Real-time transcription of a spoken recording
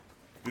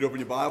You'd open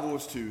your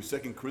Bibles to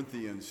 2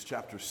 Corinthians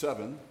chapter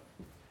 7.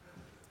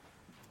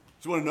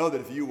 Just want to know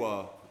that if you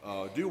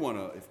do want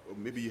to, if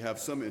maybe you have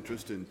some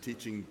interest in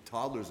teaching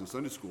toddlers in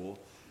Sunday school,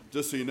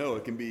 just so you know,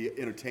 it can be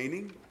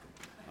entertaining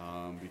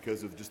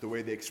because of just the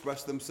way they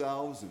express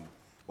themselves and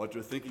what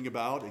they're thinking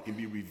about. It can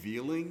be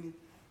revealing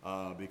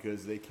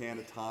because they can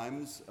at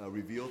times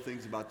reveal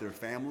things about their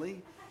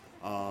family.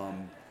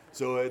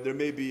 So there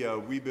may be a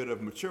wee bit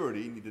of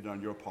maturity needed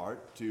on your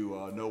part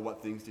to know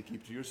what things to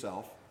keep to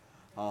yourself.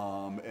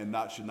 And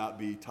should not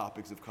be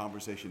topics of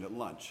conversation at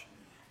lunch,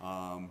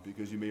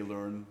 because you may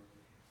learn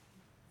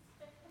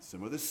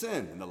some of the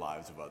sin in the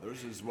lives of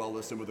others as well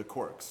as some of the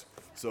quirks.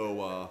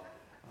 So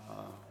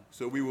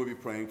we will be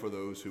praying for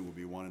those who will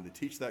be wanting to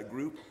teach that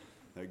group,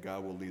 that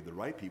God will lead the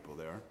right people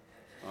there,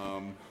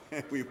 and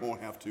we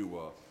won't have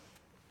to,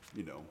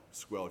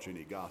 squelch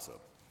any gossip.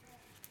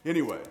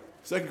 Anyway,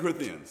 2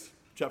 Corinthians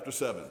chapter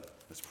 7,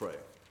 let's pray.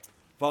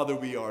 Father,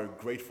 we are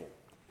grateful.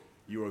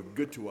 You are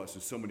good to us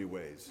in so many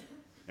ways.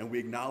 And we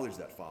acknowledge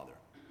that, Father.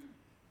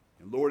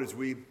 And Lord, as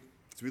we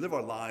live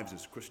our lives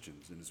as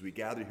Christians and as we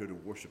gather here to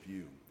worship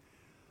you,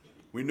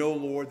 we know,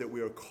 Lord, that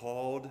we are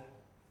called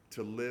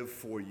to live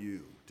for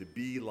you, to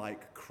be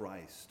like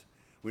Christ.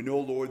 We know,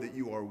 Lord, that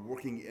you are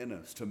working in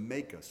us to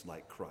make us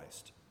like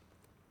Christ.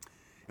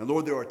 And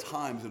Lord, there are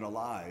times in our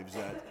lives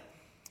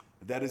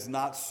that is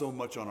not so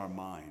much on our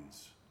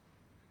minds.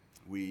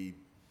 We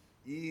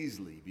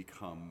easily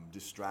become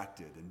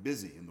distracted and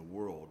busy in the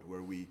world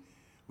where we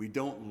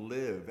don't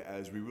live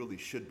as we really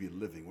should be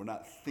living. We're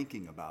not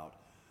thinking about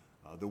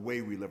the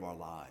way we live our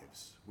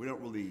lives. We don't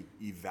really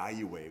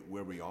evaluate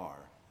where we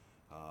are,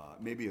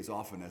 maybe as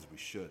often as we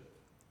should.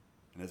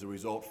 And as a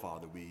result,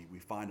 Father, we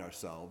find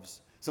ourselves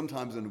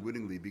sometimes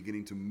unwittingly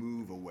beginning to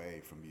move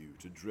away from you,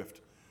 to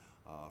drift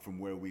from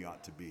where we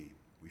ought to be.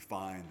 We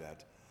find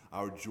that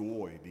our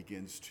joy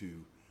begins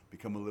to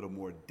become a little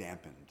more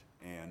dampened,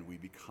 and we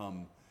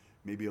become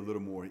maybe a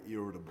little more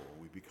irritable.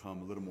 We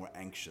become a little more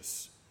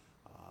anxious.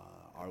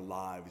 Our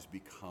lives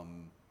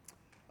become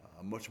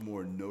much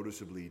more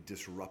noticeably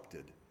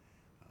disrupted.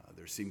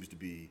 We seem to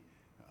be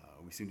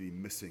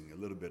missing a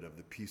little bit of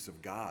the peace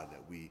of God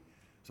that we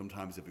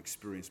sometimes have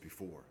experienced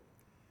before.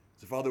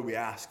 So, Father, we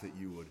ask that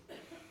you would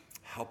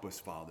help us,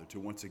 Father, to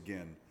once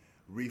again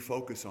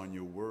refocus on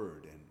your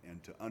word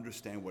and to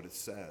understand what it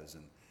says,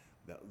 and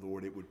that,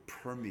 Lord, it would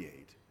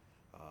permeate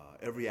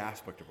every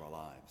aspect of our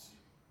lives.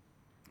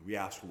 We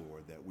ask,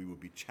 Lord, that we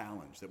would be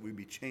challenged, that we would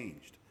be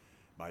changed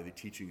by the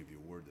teaching of your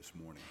word this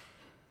morning.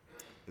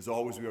 As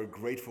always, we are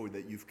grateful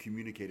that you've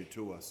communicated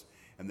to us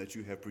and that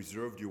you have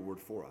preserved your word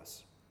for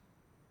us.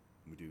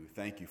 We do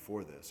thank you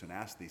for this and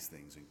ask these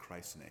things in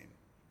Christ's name.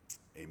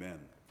 Amen.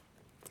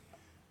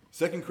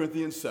 2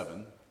 Corinthians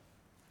 7,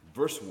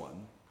 verse 1.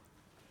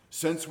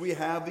 Since we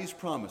have these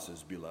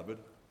promises, beloved,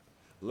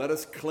 let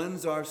us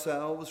cleanse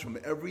ourselves from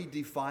every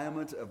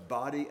defilement of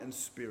body and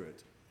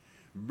spirit,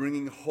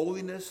 bringing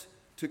holiness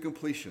to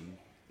completion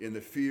in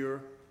the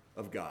fear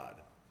of God.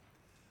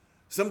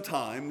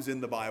 Sometimes in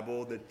the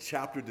Bible, the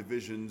chapter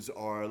divisions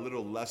are a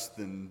little less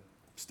than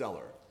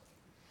stellar.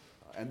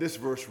 And this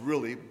verse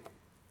really,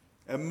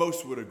 and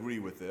most would agree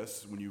with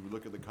this when you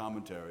look at the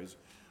commentaries,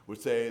 would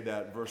say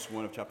that verse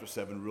 1 of chapter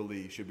 7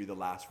 really should be the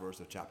last verse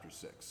of chapter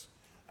 6,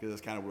 because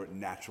that's kind of where it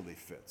naturally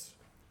fits.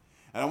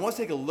 And I want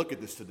to take a look at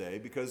this today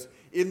because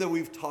even though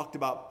we've talked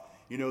about,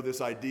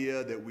 this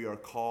idea that we are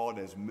called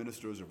as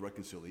ministers of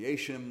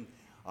reconciliation,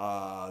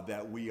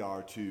 that we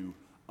are to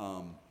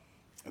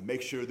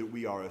make sure that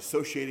we are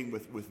associating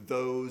with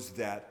those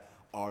that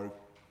are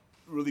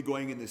really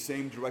going in the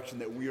same direction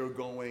that we are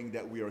going,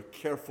 that we are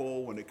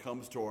careful when it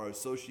comes to our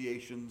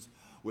associations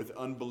with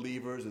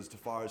unbelievers as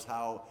far as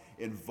how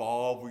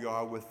involved we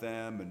are with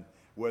them, and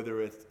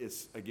whether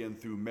it's again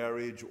through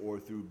marriage or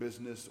through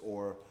business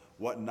or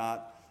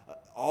whatnot.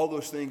 All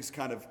those things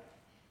kind of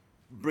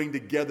bring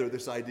together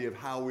this idea of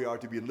how we are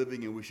to be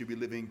living, and we should be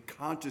living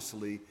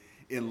consciously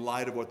in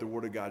light of what the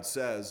Word of God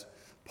says.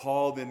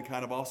 Paul then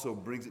kind of also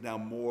brings it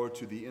down more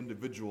to the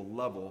individual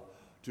level,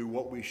 to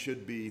what we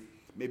should be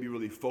maybe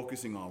really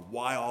focusing on,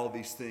 why all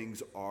these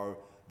things are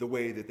the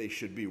way that they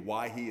should be,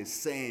 why he is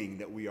saying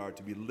that we are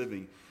to be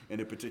living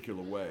in a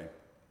particular way.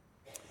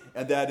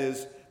 And that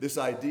is this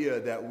idea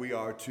that we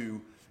are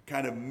to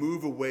kind of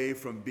move away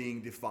from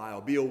being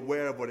defiled, be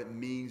aware of what it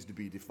means to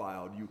be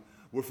defiled.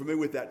 We're familiar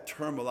with that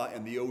term a lot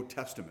in the Old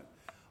Testament,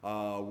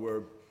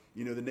 where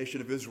the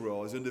nation of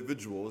Israel as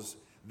individuals,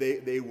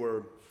 they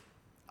were,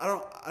 I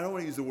don't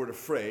want to use the word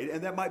afraid,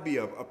 and that might be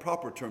a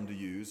proper term to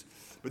use,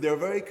 but they were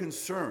very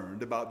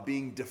concerned about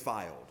being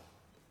defiled.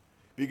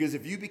 Because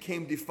if you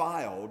became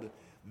defiled,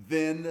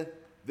 then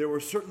there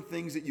were certain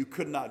things that you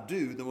could not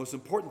do. The most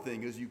important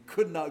thing is you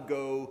could not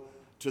go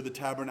to the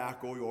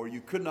tabernacle, or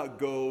you could not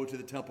go to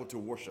the temple to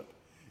worship.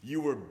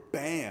 You were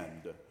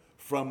banned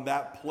from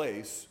that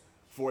place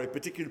for a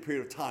particular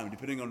period of time,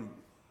 depending on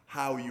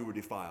how you were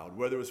defiled,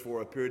 whether it was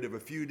for a period of a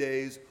few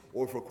days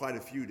or for quite a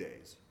few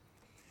days.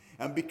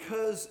 And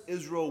because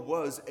Israel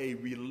was a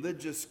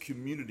religious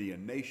community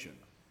and nation,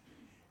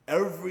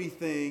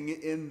 Everything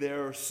in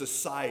their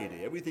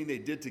society, everything they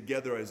did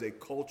together as a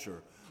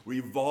culture,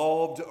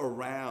 revolved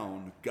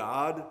around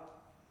God,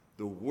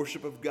 the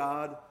worship of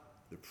God,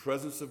 the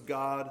presence of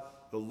God,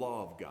 the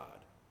law of God.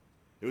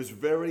 It was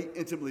very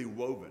intimately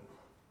woven.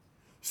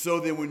 So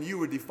then when you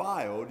were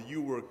defiled,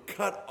 you were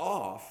cut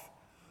off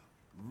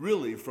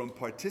really from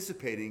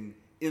participating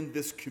in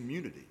this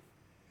community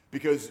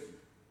because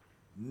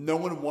no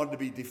one wanted to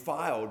be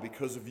defiled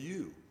because of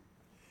you.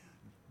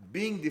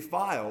 Being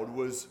defiled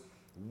was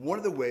one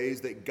of the ways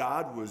that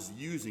God was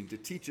using to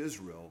teach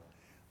Israel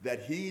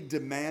that he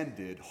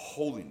demanded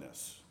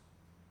holiness.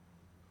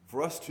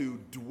 For us to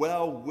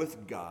dwell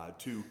with God,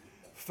 to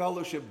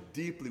fellowship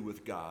deeply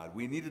with God,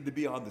 we needed to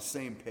be on the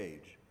same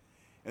page.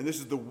 And this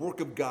is the work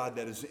of God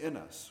that is in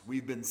us.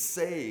 We've been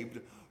saved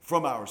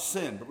from our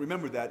sin. But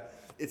remember that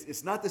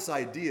it's not this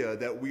idea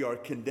that we are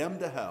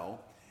condemned to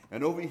hell,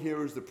 and over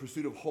here is the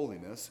pursuit of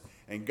holiness,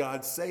 and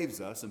God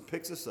saves us and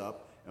picks us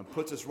up and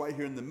puts us right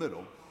here in the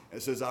middle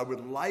and says, I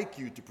would like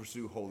you to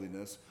pursue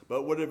holiness,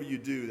 but whatever you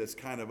do, that's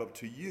kind of up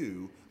to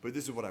you, but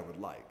this is what I would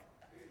like.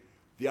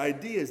 The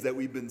idea is that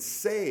we've been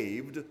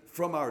saved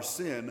from our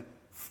sin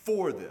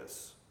for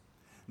this.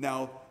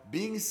 Now,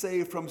 being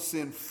saved from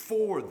sin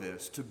for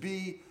this, to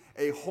be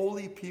a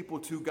holy people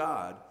to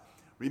God,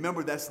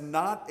 remember, that's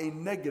not a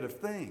negative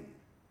thing.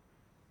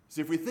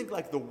 See, if we think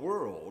like the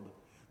world,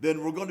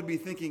 then we're going to be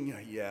thinking,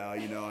 yeah,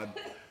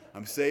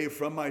 I'm saved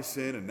from my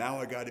sin, and now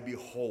I got to be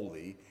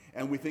holy.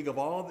 And we think of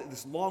all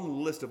this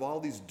long list of all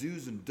these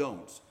do's and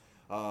don'ts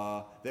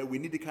that we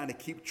need to kind of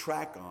keep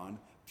track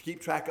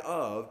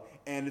of,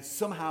 and it's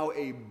somehow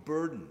a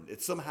burden.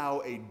 It's somehow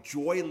a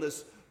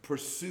joyless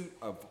pursuit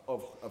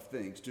of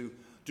things.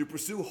 To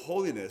pursue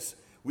holiness,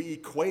 we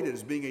equate it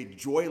as being a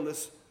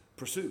joyless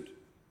pursuit.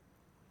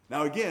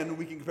 Now, again,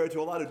 we can compare it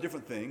to a lot of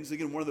different things.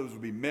 Again, one of those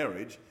would be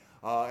marriage.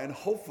 And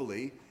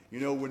hopefully,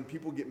 when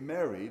people get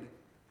married,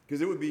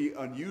 because it would be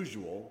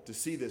unusual to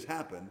see this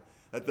happen,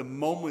 at the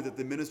moment that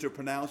the minister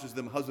pronounces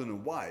them husband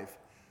and wife,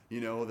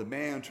 the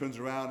man turns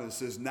around and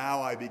says,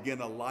 now I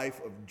begin a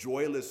life of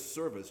joyless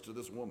service to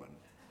this woman.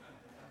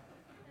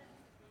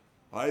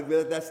 All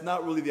right, that's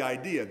not really the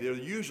idea. They're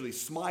usually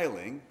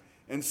smiling,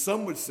 and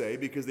some would say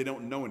because they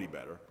don't know any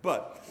better.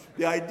 But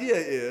the idea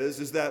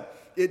is that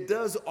it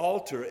does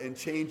alter and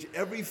change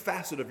every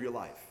facet of your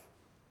life.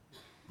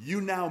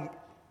 You now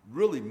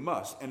really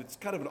must, and it's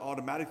kind of an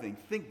automatic thing,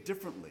 think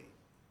differently.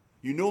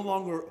 You no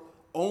longer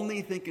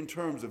only think in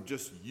terms of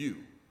just you.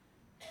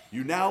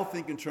 You now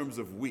think in terms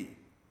of we.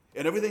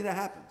 And everything that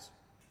happens,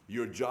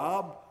 your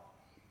job,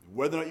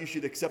 whether or not you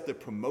should accept a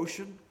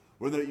promotion,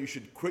 whether or not you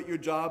should quit your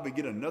job and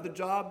get another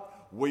job,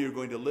 where you're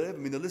going to live. I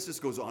mean, the list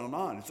just goes on and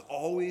on. It's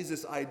always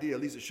this idea,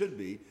 at least it should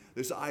be,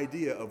 this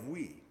idea of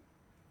we.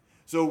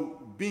 So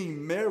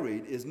being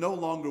married is no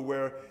longer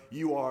where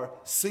you are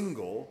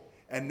single,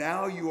 and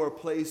now you are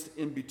placed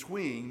in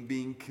between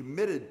being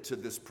committed to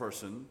this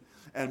person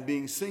and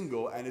being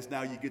single, and it's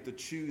now you get to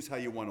choose how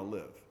you want to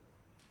live.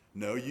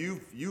 No,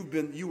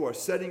 you are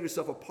setting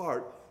yourself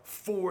apart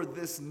for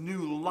this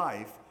new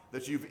life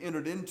that you've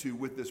entered into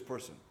with this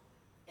person.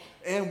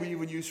 And we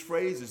even use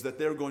phrases that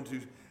they're going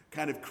to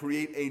kind of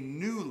create a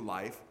new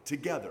life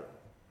together.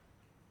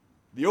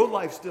 The old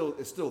life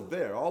is still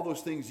there, all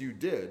those things you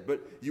did,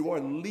 but you are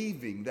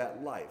leaving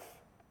that life.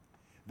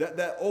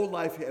 That old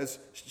life has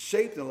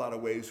shaped in a lot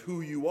of ways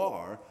who you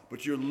are,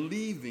 but you're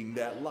leaving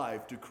that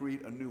life to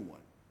create a new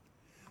one.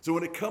 So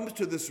when it comes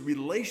to this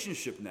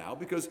relationship now,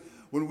 because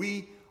when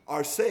we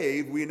are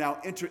saved, we now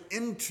enter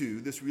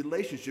into this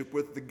relationship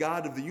with the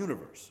God of the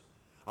universe.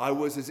 I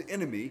was his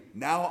enemy,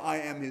 now I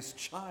am his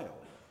child.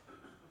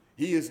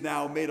 He has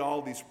now made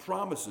all these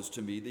promises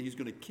to me that he's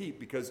going to keep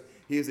because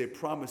he is a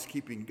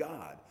promise-keeping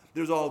God.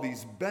 There's all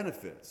these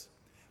benefits.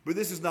 But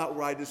this is not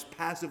where I just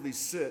passively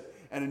sit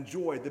and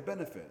enjoy the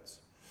benefits.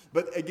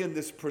 But again,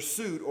 this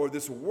pursuit or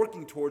this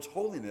working towards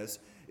holiness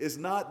is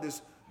not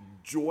this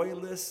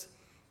joyless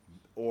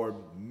or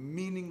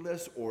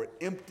meaningless or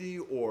empty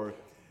or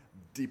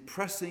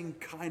depressing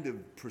kind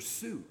of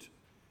pursuit.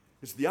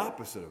 It's the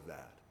opposite of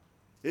that.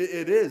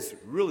 It is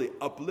really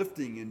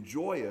uplifting and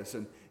joyous,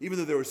 and even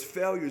though there was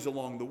failures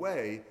along the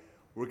way,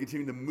 we're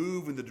continuing to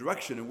move in the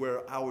direction and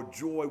where our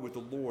joy with the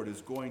Lord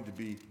is going to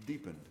be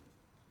deepened.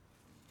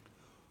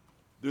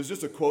 There's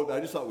just a quote that I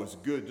just thought was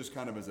good, just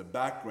kind of as a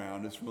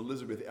background. It's from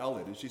Elizabeth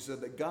Elliot, and she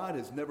said that God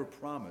has never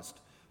promised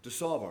to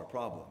solve our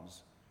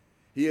problems.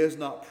 He has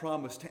not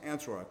promised to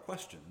answer our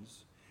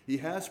questions. He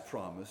has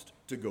promised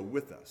to go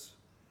with us.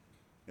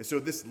 And so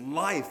this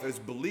life as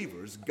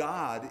believers,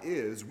 God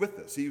is with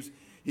us.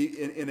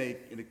 In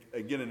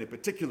a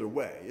particular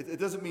way. It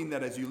doesn't mean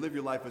that as you live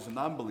your life as a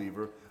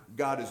non-believer,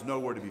 God is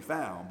nowhere to be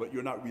found, but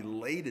you're not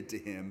related to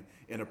him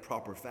in a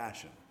proper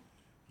fashion.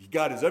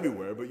 God is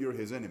everywhere, but you're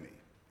his enemy.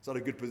 It's not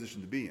a good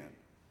position to be in.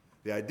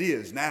 The idea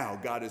is now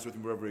God is with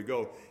me wherever we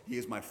go. He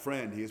is my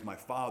friend. He is my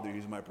father. He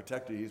is my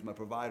protector. He is my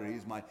provider. He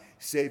is my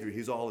savior.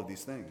 He's all of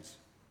these things.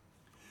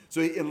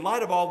 So in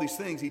light of all these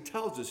things, he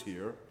tells us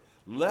here,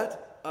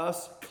 let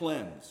us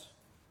cleanse.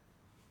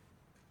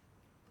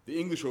 The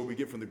English word we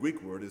get from the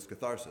Greek word is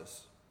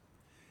catharsis.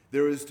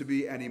 There is to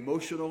be an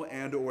emotional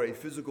and or a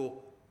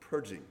physical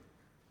purging.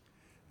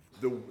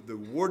 The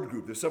word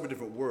group, there's several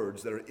different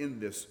words that are in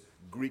this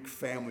Greek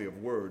family of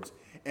words,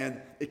 and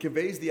it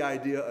conveys the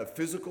idea of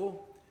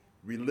physical,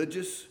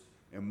 religious,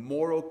 and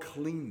moral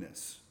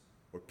cleanness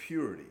or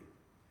purity.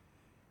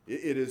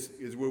 It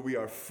is where we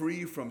are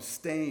free from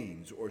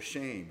stains or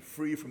shame,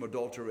 free from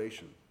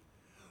adulteration.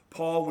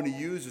 Paul, when he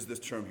uses this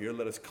term here,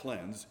 let us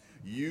cleanse,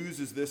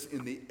 uses this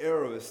in the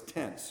aorist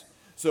tense.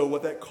 So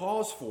what that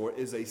calls for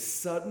is a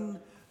sudden,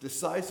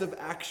 decisive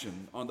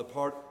action on the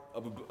part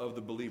of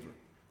the believer.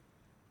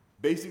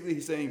 Basically,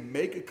 he's saying,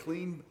 make a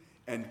clean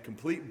and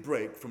complete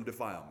break from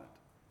defilement.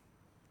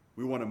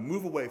 We want to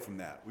move away from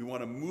that. We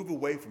want to move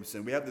away from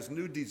sin. We have this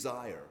new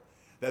desire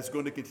that's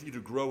going to continue to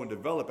grow and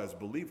develop as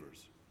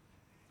believers.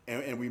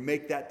 And we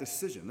make that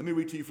decision. Let me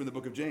read to you from the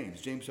book of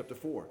James, James chapter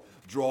 4.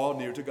 Draw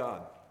near to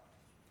God,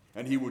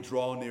 and he will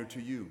draw near to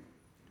you.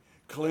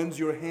 Cleanse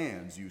your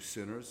hands, you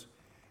sinners,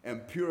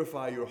 and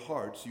purify your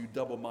hearts, you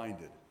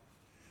double-minded.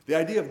 The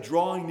idea of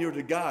drawing near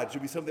to God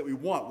should be something that we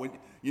want. When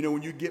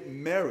you get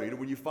married or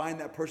when you find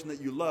that person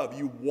that you love,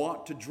 you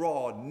want to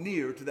draw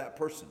near to that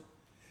person.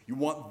 You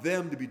want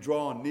them to be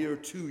drawn near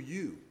to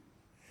you.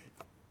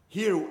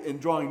 Here, in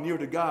drawing near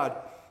to God,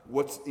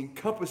 what's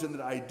encompassed in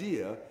that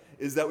idea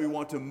is that we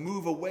want to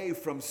move away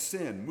from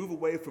sin, move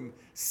away from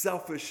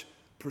selfish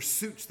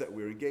pursuits that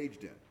we're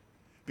engaged in.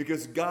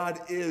 Because God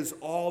is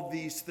all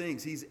these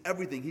things. He's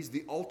everything. He's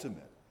the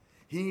ultimate.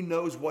 He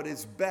knows what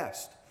is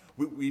best.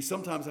 We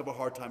sometimes have a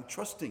hard time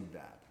trusting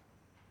that.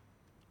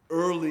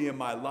 Early in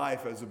my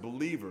life as a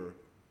believer,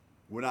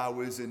 when I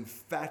was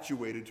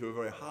infatuated to a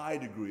very high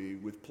degree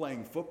with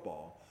playing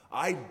football,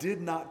 I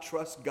did not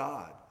trust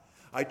God.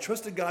 I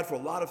trusted God for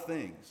a lot of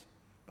things,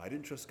 but I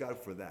didn't trust God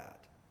for that.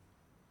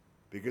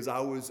 Because I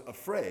was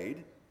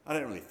afraid, I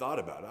hadn't really thought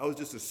about it, I was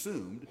just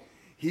assumed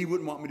he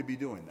wouldn't want me to be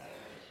doing that.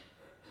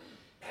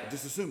 I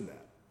just assumed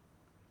that.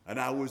 And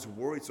I was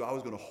worried, so I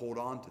was going to hold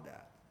on to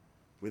that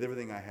with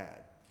everything I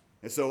had.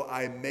 And so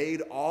I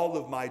made all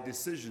of my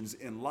decisions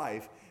in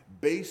life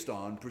based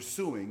on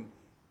pursuing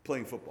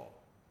playing football.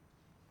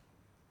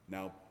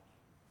 Now,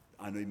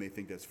 I know you may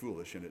think that's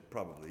foolish, and it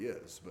probably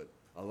is, but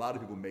a lot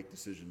of people make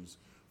decisions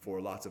for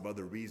lots of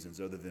other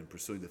reasons other than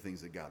pursuing the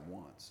things that God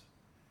wants.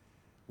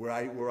 Where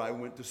I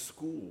went to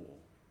school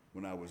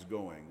when I was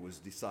going was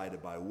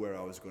decided by where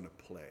I was going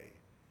to play.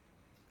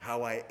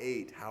 How I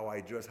ate, how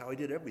I dressed, how I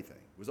did everything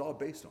was all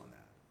based on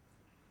that.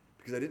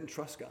 Because I didn't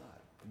trust God.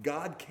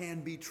 God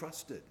can be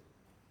trusted.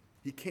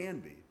 He can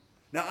be.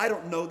 Now, I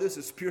don't know this.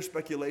 It's pure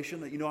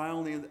speculation.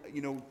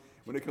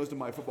 When it comes to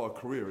my football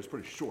career, it's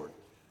pretty short.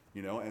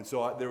 And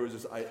so there was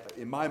this,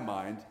 in my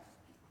mind,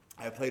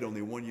 I played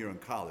only 1 year in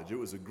college. It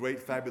was a great,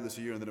 fabulous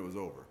year, and then it was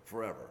over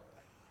forever.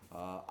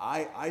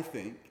 I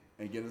think,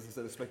 and again, as I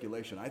said, it's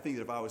speculation, I think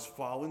that if I was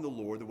following the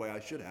Lord the way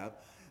I should have,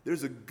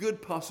 there's a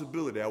good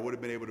possibility I would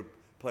have been able to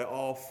play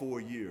all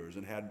 4 years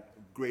and had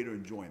greater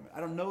enjoyment. I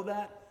don't know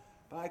that,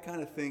 but I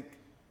kind of think,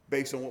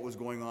 based on what was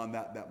going on,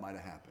 that might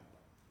have happened.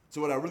 So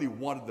what I really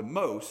wanted the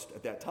most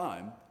at that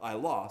time, I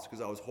lost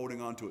because I was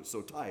holding on to it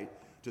so tight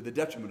to the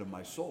detriment of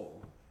my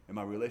soul and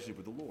my relationship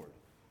with the Lord.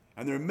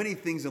 And there are many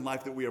things in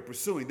life that we are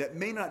pursuing that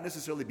may not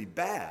necessarily be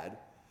bad,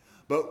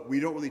 but we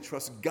don't really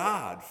trust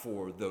God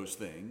for those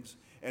things,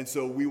 and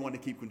so we want to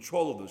keep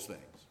control of those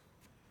things.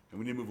 And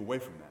we need to move away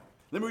from that.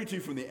 Let me read to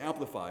you from the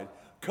Amplified.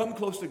 Come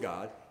close to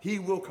God, he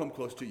will come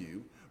close to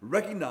you.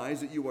 Recognize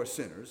that you are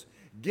sinners.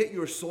 Get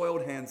your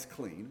soiled hands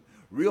clean.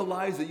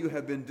 Realize that you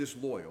have been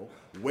disloyal,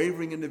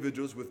 wavering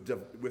individuals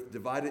with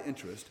divided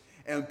interest,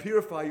 and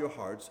purify your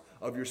hearts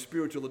of your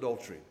spiritual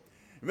adultery.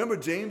 Remember,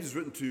 James is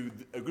written to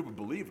a group of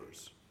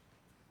believers,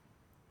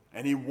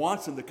 and he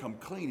wants them to come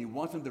clean. He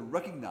wants them to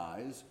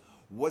recognize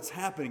what's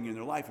happening in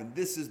their life, and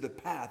this is the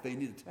path they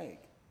need to take.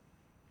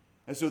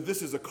 And so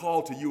this is a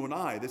call to you and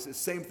I. This is the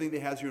same thing that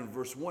he has here in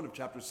verse 1 of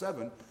chapter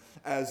 7,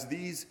 as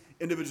these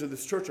individuals in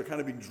this church are kind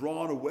of being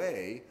drawn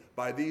away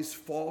by these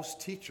false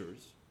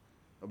teachers,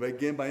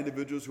 again, by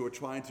individuals who are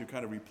trying to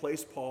kind of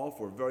replace Paul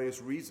for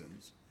various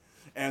reasons,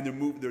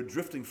 and they're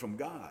drifting from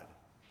God.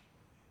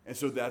 And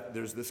so that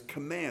there's this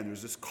command,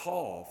 there's this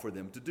call for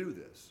them to do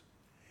this.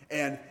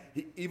 And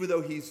even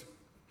though he's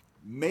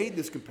made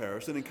this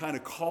comparison and kind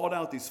of called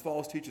out these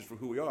false teachers for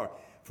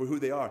who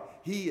they are,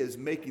 he is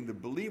making the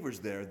believers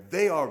there,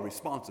 they are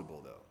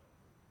responsible, though.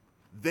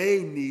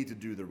 They need to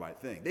do the right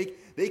thing.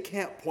 They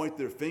can't point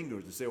their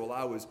fingers and say, well,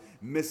 I was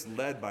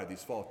misled by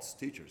these false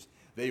teachers.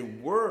 They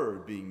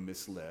were being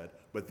misled,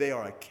 but they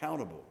are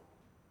accountable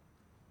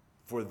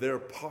for their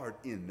part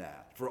in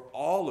that, for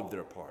all of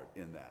their part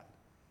in that.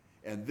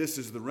 And this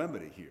is the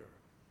remedy here.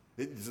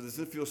 This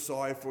doesn't feel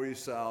sorry for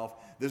yourself.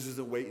 This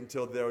doesn't wait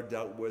until they're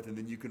dealt with and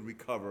then you can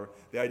recover.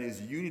 The idea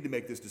is you need to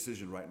make this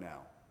decision right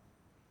now.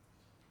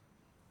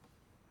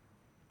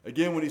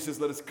 Again, when he says,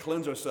 let us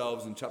cleanse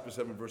ourselves in chapter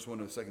 7, verse 1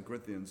 of 2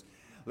 Corinthians,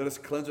 let us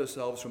cleanse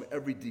ourselves from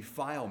every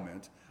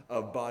defilement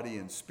of body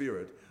and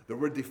spirit. The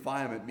word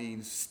defilement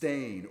means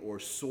stain or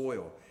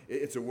soil.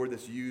 It's a word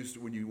that's used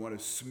when you want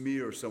to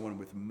smear someone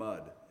with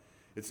mud.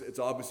 It's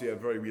obviously a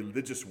very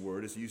religious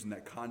word. It's used in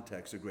that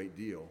context a great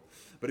deal.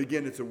 But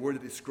again, it's a word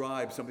that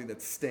describes something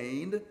that's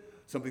stained,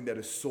 something that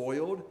is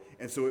soiled,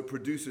 and so it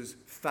produces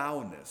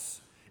foulness.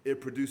 It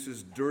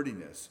produces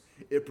dirtiness.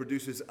 It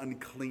produces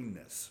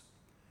uncleanness.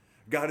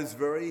 God is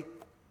very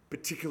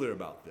particular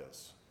about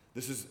this.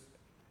 This is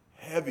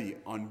heavy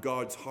on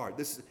God's heart.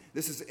 This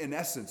is, in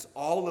essence,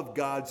 all of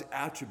God's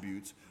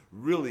attributes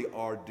really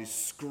are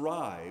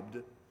described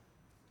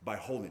by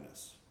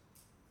holiness.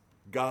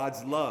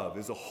 God's love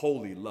is a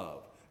holy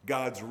love.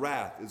 God's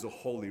wrath is a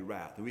holy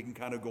wrath. And we can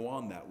kind of go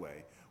on that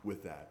way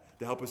with that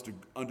to help us to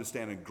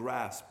understand and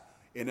grasp,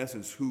 in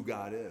essence, who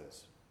God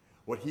is.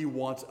 What he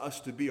wants us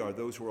to be are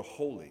those who are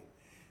holy.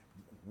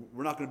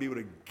 We're not going to be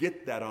able to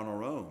get that on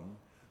our own.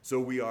 So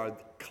we are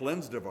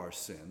cleansed of our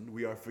sin.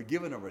 We are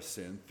forgiven of our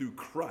sin through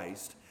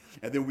Christ.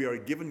 And then we are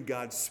given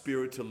God's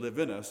Spirit to live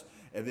in us.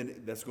 And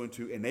then that's going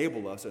to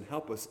enable us and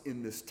help us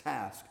in this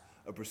task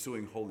of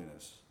pursuing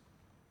holiness.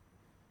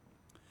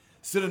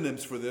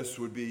 Synonyms for this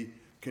would be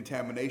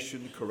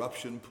contamination,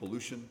 corruption,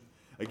 pollution.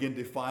 Again,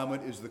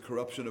 defilement is the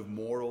corruption of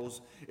morals.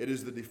 It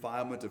is the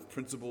defilement of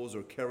principles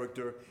or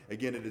character.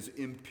 Again, it is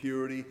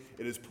impurity.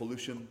 It is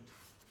pollution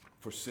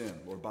for sin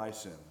or by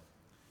sin.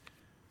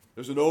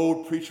 There's an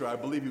old preacher, I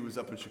believe he was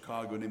up in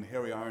Chicago, named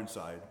Harry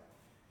Ironside.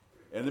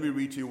 And let me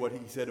read to you what he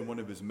said in one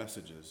of his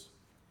messages.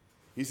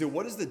 He said,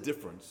 "What is the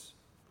difference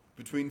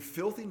between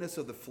filthiness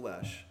of the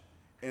flesh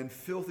and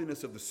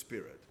filthiness of the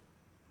spirit?"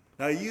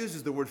 Now, he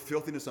uses the word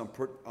filthiness on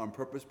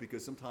purpose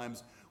because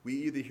sometimes we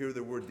either hear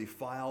the word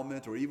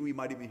defilement or even we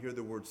might even hear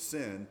the word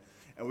sin,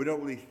 and we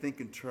don't really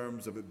think in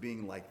terms of it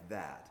being like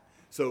that.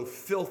 So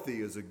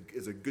filthy is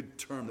a good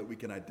term that we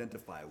can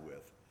identify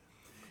with.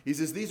 He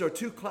says these are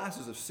two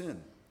classes of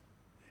sin,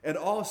 and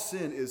all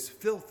sin is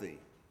filthy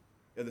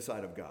in the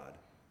sight of God.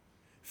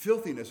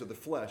 Filthiness of the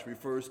flesh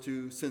refers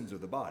to sins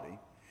of the body,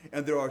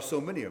 and there are so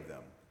many of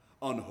them: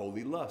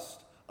 unholy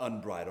lust,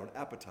 unbridled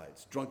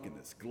appetites,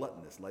 drunkenness,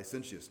 gluttonous,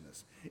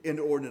 licentiousness,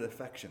 inordinate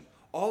affection.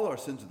 All are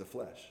sins of the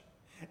flesh.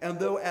 And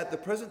though at the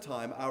present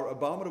time our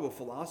abominable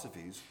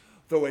philosophies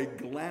throw a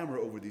glamour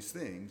over these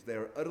things, they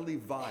are utterly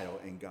vile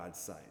in God's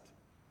sight.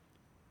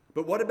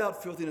 But what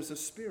about filthiness of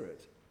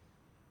spirit?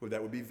 Well,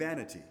 that would be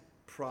vanity,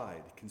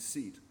 pride,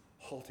 conceit,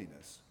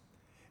 haughtiness,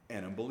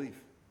 and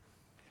unbelief.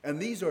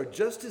 And these are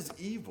just as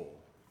evil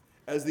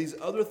as these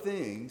other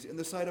things in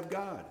the sight of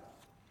God.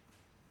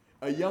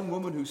 A young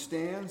woman who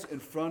stands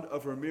in front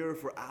of her mirror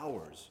for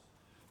hours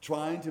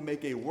trying to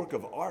make a work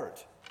of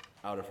art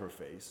out of her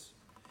face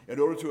in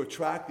order to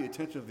attract the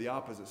attention of the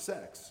opposite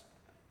sex,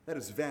 that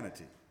is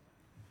vanity.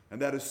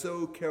 And that is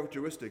so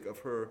characteristic of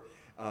her,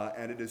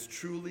 and it is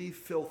truly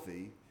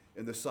filthy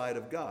in the sight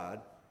of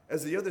God,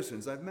 as the other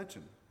sins I've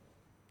mentioned.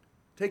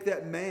 Take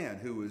that man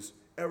who is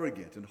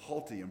arrogant and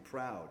haughty and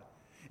proud,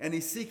 and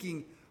he's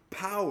seeking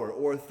power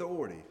or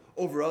authority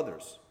over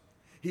others.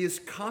 He is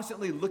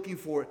constantly looking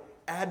for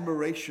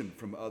admiration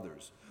from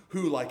others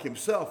who, like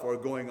himself, are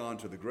going on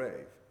to the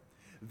grave.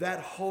 That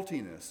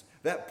haughtiness,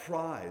 that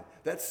pride,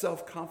 that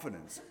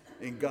self-confidence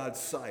in God's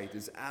sight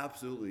is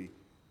absolutely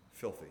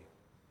filthy.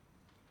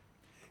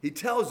 He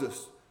tells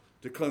us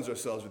to cleanse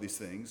ourselves of these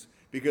things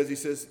because he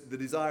says the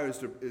desire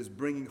is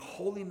bringing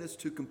holiness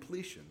to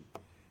completion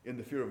in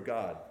the fear of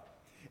God.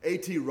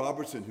 A.T.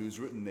 Robertson, who's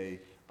written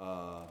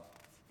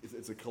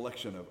it's a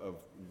collection of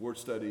word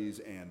studies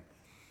and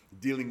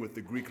dealing with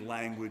the Greek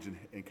language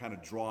and kind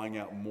of drawing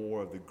out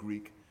more of the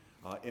Greek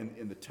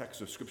in the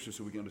text of Scripture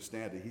so we can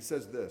understand it. He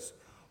says this: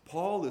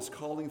 Paul is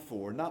calling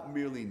for not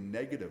merely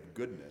negative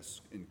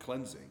goodness in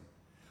cleansing,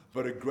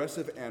 but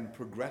aggressive and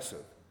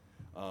progressive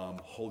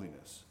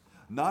holiness.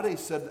 Not a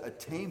sudden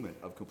attainment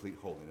of complete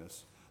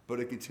holiness, but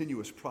a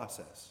continuous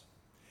process.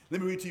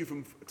 Let me read to you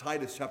from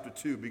Titus chapter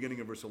 2, beginning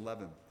in verse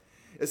 11.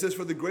 It says,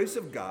 "For the grace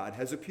of God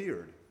has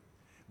appeared,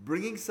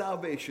 bringing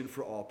salvation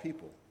for all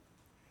people,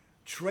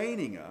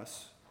 training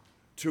us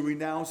to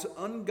renounce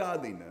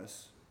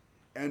ungodliness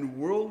and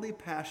worldly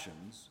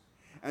passions,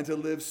 and to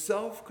live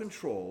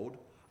self-controlled,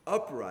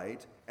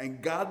 upright,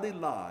 and godly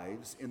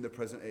lives in the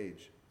present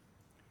age,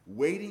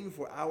 waiting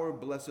for our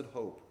blessed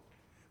hope,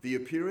 the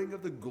appearing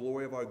of the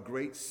glory of our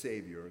great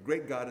Savior,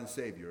 great God and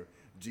Savior,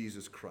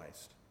 Jesus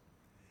Christ."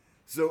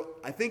 So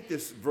I think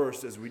this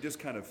verse, as we just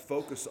kind of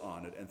focus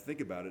on it and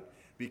think about it,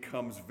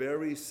 becomes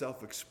very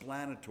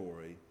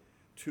self-explanatory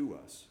to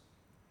us.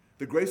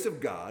 The grace of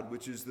God,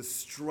 which is the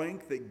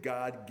strength that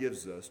God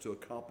gives us to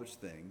accomplish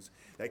things,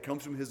 that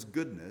comes from his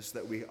goodness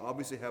that we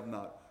obviously have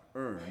not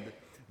earned,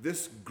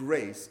 this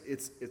grace,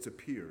 it's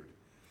appeared.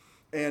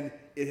 And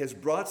it has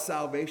brought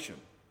salvation.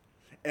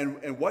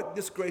 And what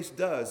this grace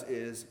does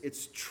is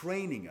it's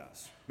training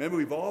us. Remember,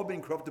 we've all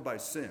been corrupted by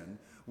sin.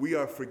 We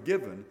are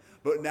forgiven,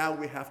 but now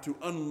we have to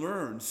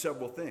unlearn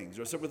several things.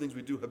 There are several things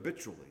we do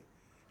habitually.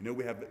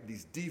 We have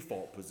these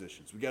default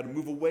positions. We got to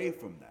move away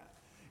from that.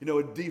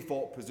 A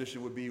default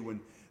position would be when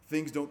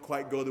things don't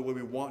quite go the way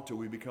we want to,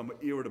 we become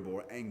irritable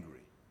or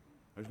angry.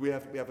 We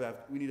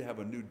need to have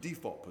a new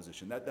default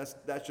position.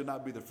 That should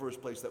not be the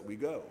first place that we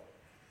go.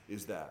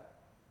 is that.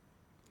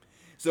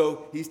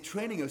 So he's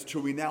training us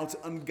to renounce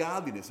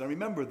ungodliness. And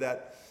remember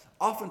that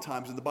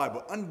oftentimes in the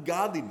Bible,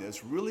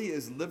 ungodliness really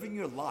is living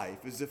your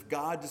life as if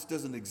God just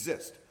doesn't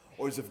exist,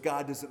 or as if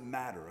God doesn't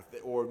matter,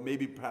 or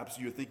maybe perhaps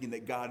you're thinking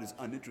that God is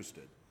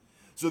uninterested.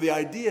 So the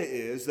idea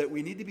is that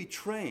we need to be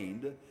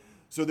trained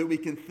so that we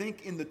can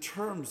think in the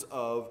terms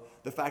of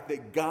the fact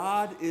that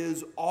God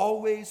is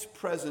always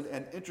present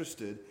and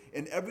interested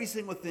in every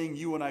single thing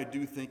you and I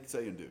do, think,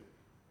 say, and do.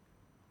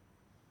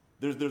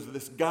 There's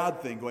this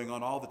God thing going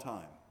on all the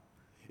time.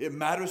 It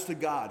matters to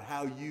God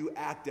how you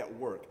act at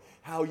work,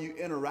 how you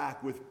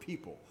interact with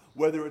people,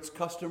 whether it's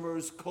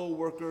customers,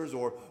 co-workers,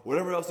 or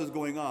whatever else is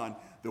going on.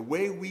 The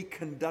way we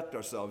conduct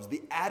ourselves,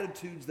 the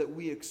attitudes that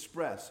we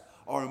express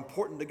are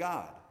important to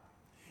God.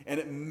 And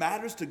it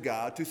matters to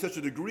God to such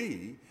a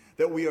degree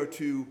that we are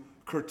to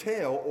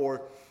curtail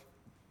or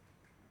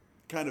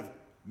kind of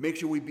make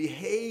sure we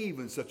behave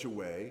in such a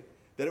way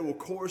that it will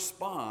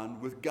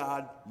correspond with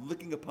God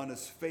looking upon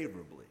us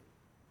favorably.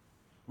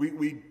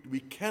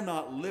 We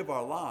cannot live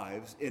our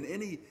lives in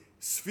any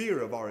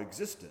sphere of our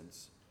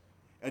existence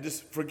and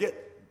just forget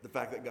the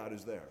fact that God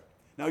is there.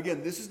 Now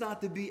again, this is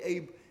not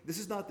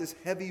this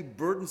heavy,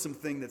 burdensome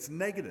thing that's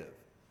negative.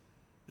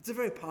 It's a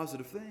very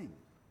positive thing.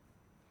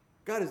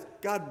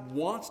 God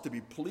wants to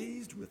be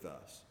pleased with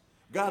us.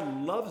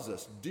 God loves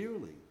us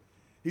dearly.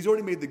 He's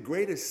already made the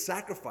greatest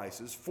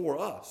sacrifices for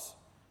us.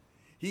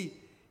 He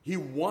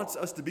wants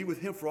us to be with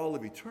him for all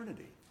of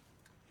eternity.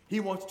 He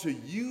wants to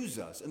use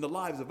us in the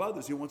lives of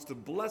others. He wants to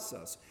bless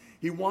us.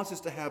 He wants us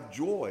to have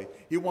joy.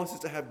 He wants us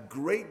to have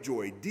great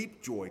joy,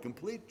 deep joy,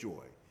 complete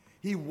joy.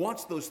 He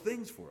wants those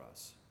things for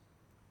us.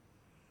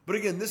 But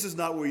again, this is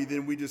not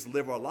where we just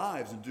live our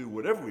lives and do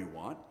whatever we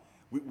want.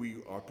 We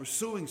are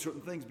pursuing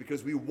certain things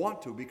because we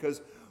want to,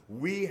 because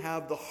we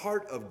have the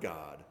heart of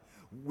God.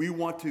 We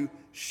want to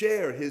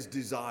share his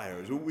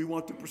desires. We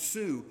want to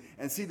pursue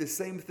and see the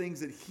same things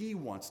that he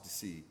wants to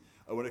see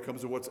when it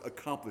comes to what's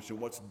accomplished and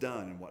what's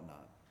done and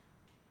whatnot.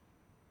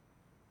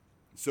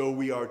 So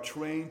we are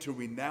trained to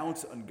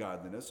renounce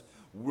ungodliness,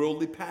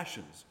 worldly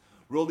passions.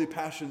 Worldly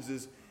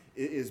passions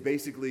is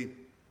basically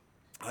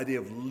the idea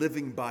of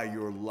living by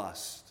your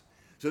lust.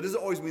 So it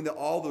doesn't always mean that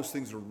all those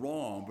things are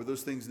wrong, but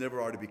those things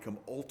never are to become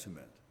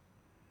ultimate.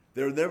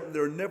 They're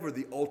never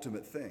the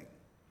ultimate thing.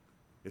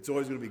 It's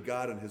always going to be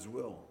God and his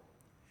will.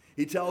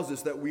 He tells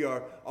us that we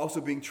are also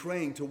being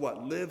trained to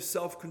what? Live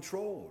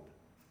self-controlled.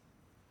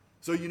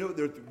 So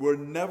we're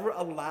never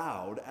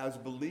allowed as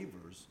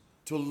believers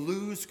to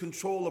lose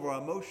control of our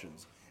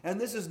emotions. And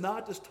this is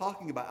not just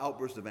talking about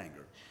outbursts of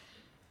anger.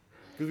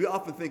 Because we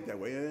often think that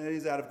way.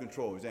 He's out of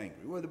control, he's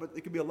angry. Well, but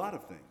it could be a lot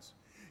of things.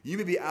 You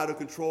may be out of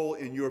control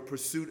in your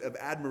pursuit of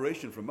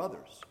admiration from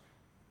others.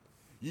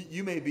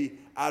 You may be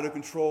out of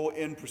control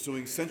in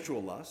pursuing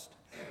sensual lust.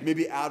 You may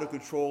be out of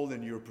control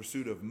in your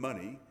pursuit of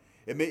money.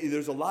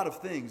 There's a lot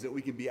of things that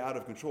we can be out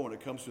of control when it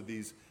comes to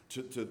these,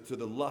 to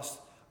the lust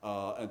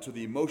and to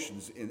the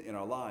emotions in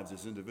our lives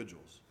as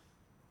individuals.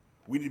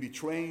 We need to be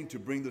trained to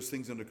bring those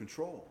things under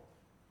control.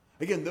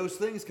 Again, those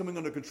things coming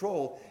under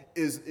control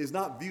is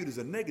not viewed as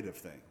a negative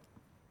thing.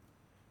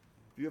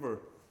 If you ever,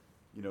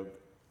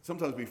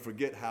 sometimes we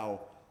forget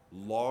how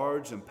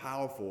large and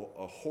powerful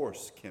a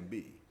horse can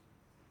be.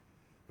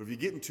 But if you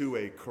get into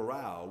a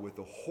corral with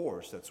a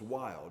horse that's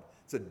wild,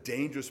 it's a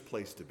dangerous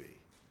place to be.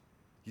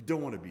 You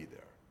don't want to be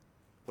there.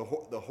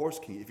 The horse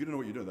can, if you don't know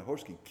what you're doing, the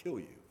horse can kill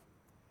you.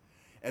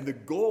 And the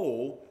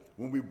goal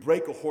when we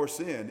break a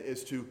horse in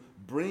is to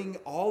bring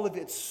all of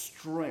its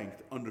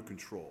strength under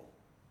control.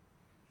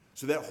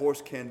 So that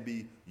horse can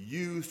be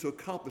used to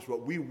accomplish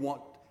what we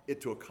want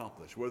it to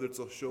accomplish, whether it's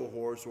a show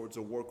horse or it's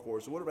a work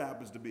horse or whatever it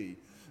happens to be.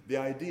 The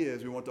idea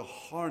is we want to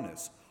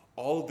harness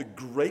all of the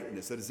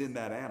greatness that is in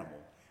that animal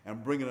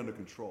and bring it under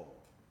control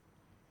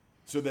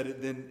so that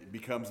it then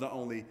becomes not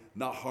only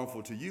not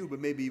harmful to you, but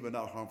maybe even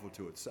not harmful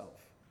to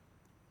itself.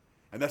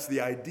 And that's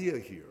the idea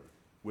here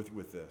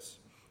with this.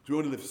 So we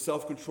want to live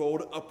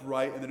self-controlled,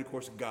 upright, and then, of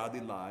course,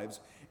 godly lives.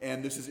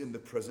 And this is in the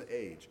present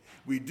age.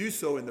 We do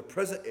so in the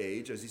present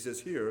age, as he says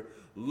here,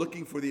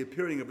 looking for the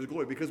appearing of his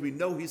glory. Because we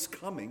know he's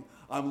coming.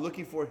 I'm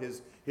looking for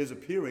his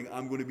appearing.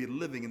 I'm going to be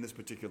living in this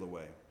particular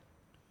way.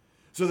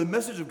 So the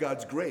message of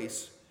God's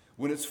grace,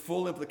 when its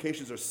full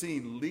implications are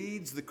seen,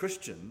 leads the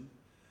Christian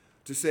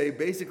to say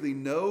basically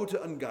no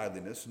to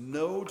ungodliness,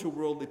 no to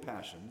worldly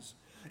passions,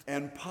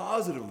 and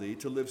positively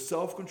to live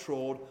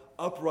self-controlled,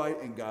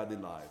 upright, and godly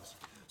lives.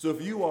 So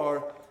if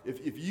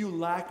you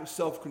lack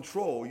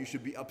self-control, you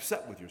should be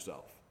upset with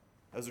yourself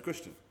as a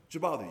Christian. It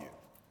should bother you.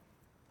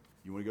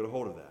 You want to get a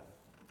hold of that.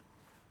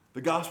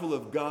 The gospel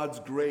of God's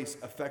grace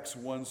affects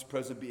one's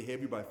present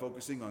behavior by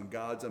focusing on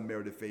God's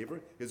unmerited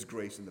favor, his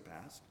grace in the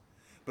past.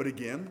 But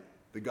again,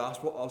 the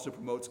gospel also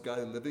promotes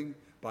godly living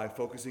by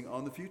focusing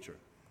on the future,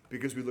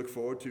 because we look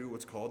forward to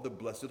what's called the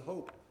blessed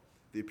hope,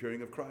 the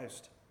appearing of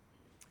Christ.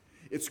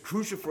 It's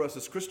crucial for us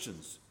as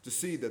Christians to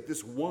see that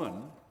this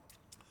one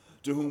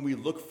to whom we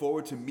look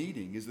forward to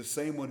meeting is the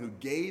same one who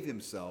gave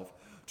himself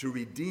to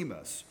redeem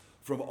us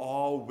from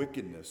all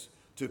wickedness,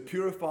 to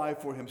purify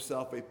for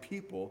himself a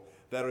people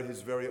that are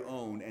his very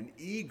own and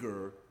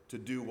eager to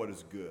do what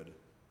is good.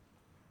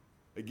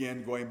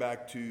 Again, going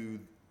back to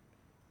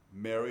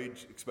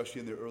marriage,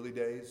 especially in the early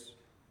days,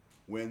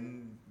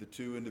 when the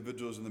two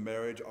individuals in the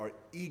marriage are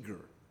eager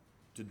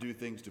to do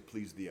things to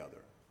please the other.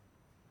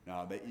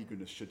 Now, that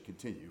eagerness should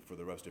continue for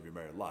the rest of your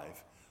married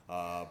life,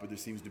 but there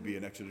seems to be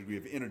an extra degree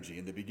of energy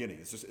in the beginning.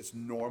 It's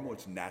normal,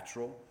 it's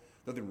natural,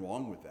 nothing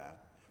wrong with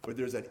that, but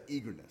there's that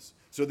eagerness.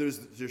 So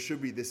there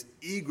should be this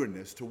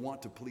eagerness to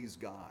want to please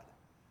God.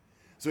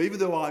 So even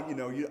though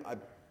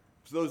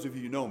for those of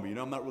you who know me,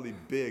 I'm not really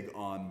big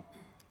on,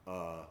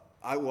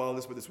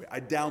 let's put it this way, I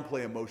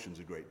downplay emotions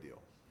a great deal.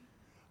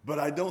 But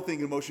I don't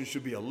think emotions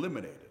should be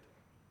eliminated.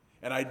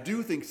 And I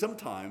do think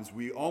sometimes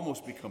we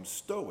almost become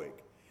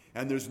stoic,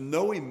 and there's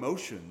no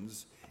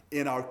emotions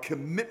in our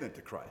commitment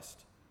to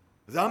Christ.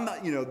 I'm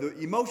not, the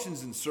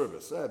emotions in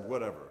service,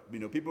 whatever.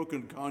 People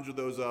can conjure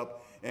those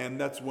up, and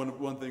that's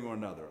one thing or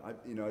another.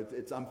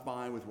 I'm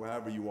fine with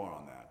wherever you are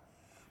on that.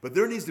 But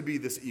there needs to be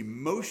this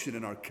emotion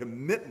in our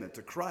commitment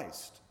to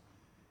Christ,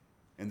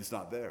 and it's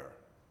not there.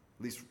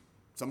 At least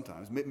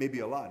sometimes, maybe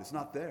a lot. It's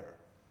not there.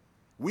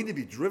 We need to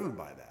be driven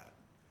by that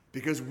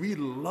because we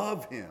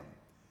love him.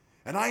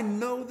 And I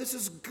know this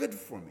is good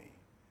for me.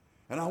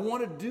 And I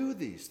want to do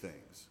these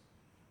things.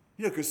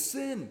 Because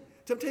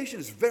temptation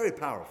is very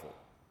powerful.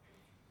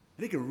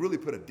 And it can really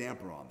put a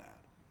damper on that.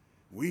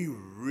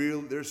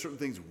 There's certain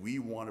things we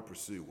want to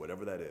pursue,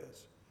 whatever that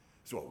is.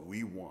 It's what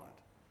we want.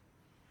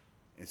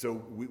 And so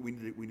we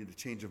need a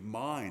change of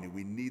mind, and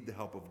we need the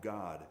help of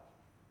God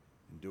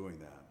in doing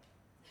that.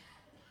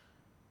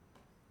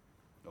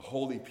 The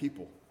holy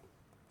people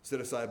set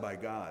aside by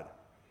God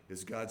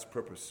is God's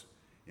purpose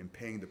in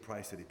paying the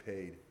price that he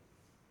paid.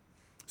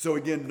 So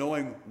again,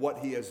 knowing what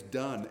he has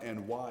done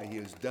and why he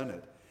has done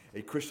it,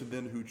 a Christian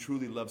then who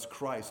truly loves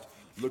Christ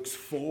looks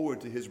forward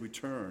to his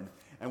return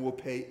and will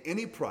pay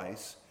any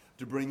price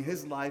to bring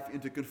his life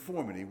into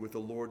conformity with the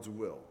Lord's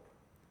will.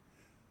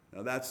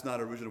 Now that's not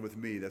original with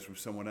me, that's from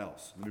someone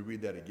else. Let me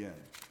read that again.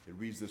 It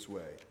reads this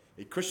way.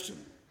 A Christian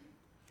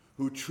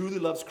who truly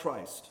loves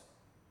Christ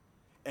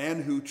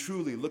and who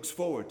truly looks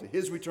forward to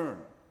his return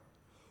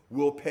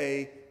will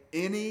pay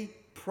any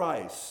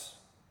price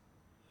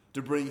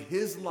to bring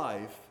his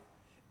life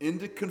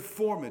into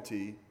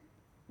conformity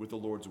with the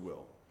Lord's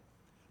will,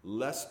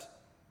 lest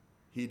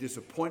he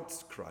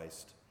disappoints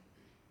Christ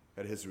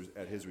at his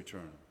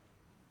return.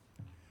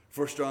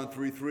 1 John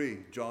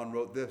 3:3, John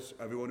wrote this,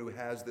 everyone who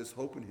has this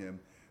hope in him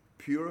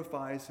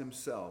purifies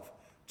himself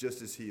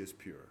just as he is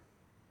pure.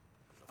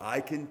 I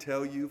can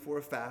tell you for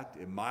a fact,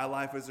 in my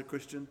life as a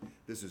Christian,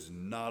 this has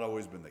not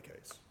always been the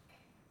case.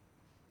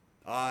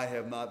 I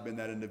have not been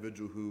that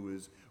individual who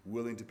is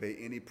willing to pay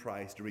any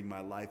price to bring my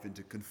life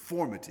into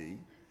conformity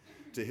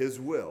to his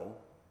will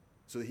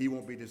so that he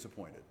won't be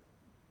disappointed.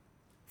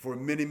 For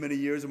many, many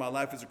years of my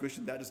life as a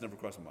Christian, that just never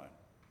crossed my mind.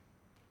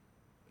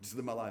 I just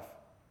lived my life.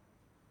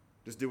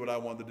 Just did what I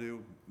wanted to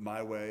do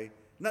my way.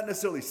 Not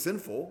necessarily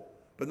sinful,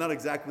 but not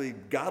exactly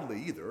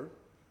godly either.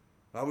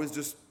 I was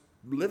just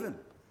living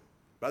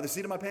by the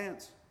seat of my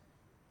pants.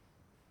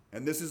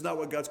 And this is not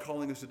what God's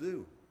calling us to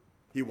do.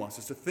 He wants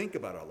us to think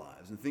about our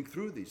lives and think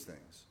through these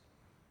things.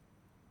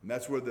 And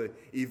that's where the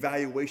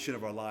evaluation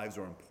of our lives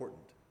are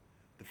important.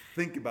 To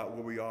think about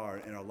where we are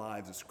in our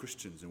lives as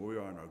Christians and where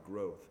we are in our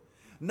growth.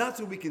 Not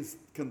so we can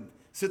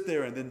sit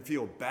there and then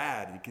feel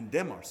bad and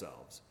condemn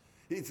ourselves.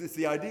 It's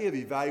the idea of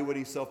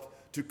evaluating self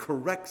to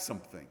correct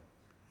something,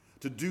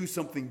 to do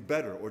something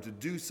better, or to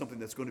do something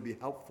that's going to be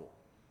helpful.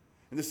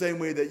 In the same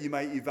way that you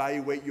might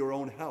evaluate your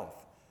own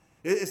health.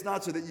 It's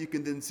not so that you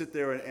can then sit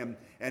there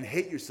and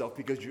hate yourself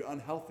because you're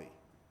unhealthy.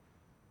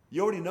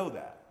 You already know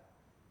that.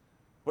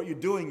 What you're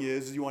doing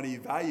is you want to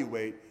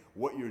evaluate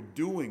what you're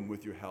doing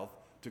with your health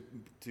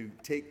to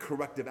take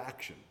corrective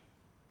action,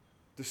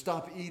 to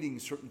stop eating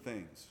certain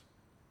things.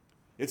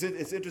 It's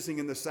interesting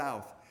in the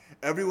South.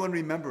 Everyone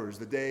remembers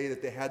the day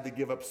that they had to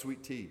give up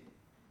sweet tea.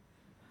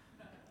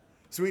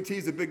 Sweet tea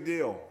is a big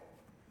deal.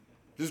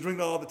 Just drink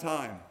it all the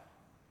time.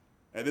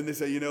 And then they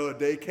say, a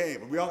day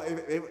came. We all,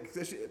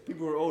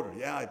 people who are older,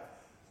 I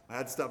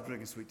had to stop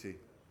drinking sweet tea.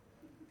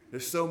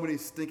 There's so many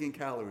stinking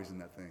calories in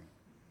that thing.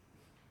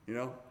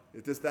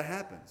 That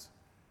happens.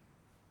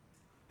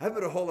 I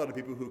haven't met a whole lot of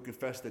people who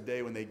confess the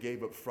day when they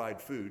gave up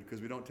fried food, because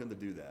we don't tend to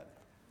do that.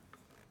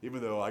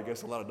 Even though I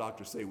guess a lot of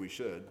doctors say we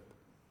should.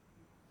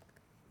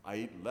 I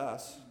eat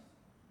less,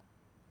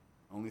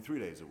 only 3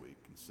 days a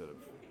week instead of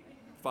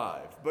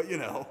 5. But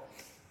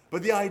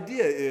But the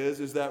idea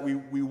is that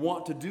we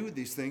want to do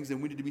these things,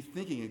 and we need to be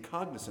thinking and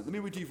cognizant. Let me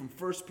read to you from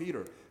 1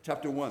 Peter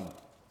chapter 1.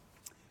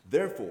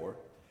 Therefore,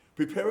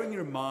 preparing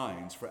your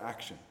minds for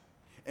action,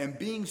 and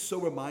being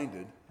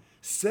sober-minded,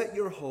 set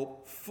your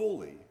hope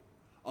fully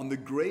on the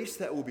grace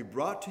that will be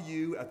brought to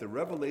you at the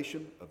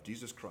revelation of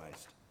Jesus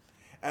Christ.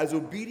 As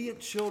obedient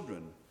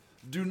children,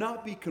 do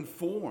not be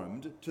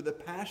conformed to the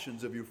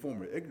passions of your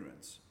former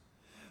ignorance,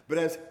 but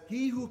as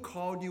he who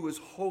called you is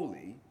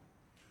holy,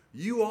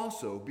 you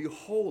also be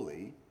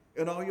holy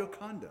in all your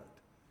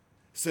conduct.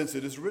 Since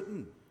it is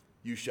written,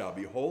 you shall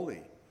be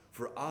holy,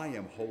 for I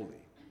am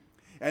holy.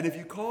 And if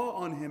you call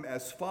on him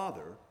as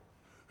Father,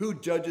 who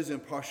judges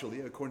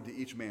impartially according to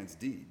each man's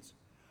deeds,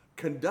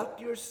 conduct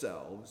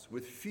yourselves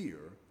with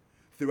fear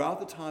throughout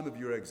the time of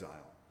your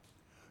exile,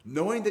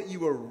 knowing that you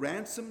were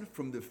ransomed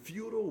from the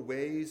futile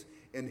ways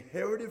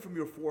inherited from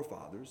your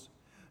forefathers,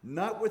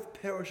 not with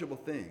perishable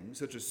things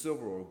such as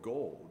silver or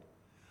gold,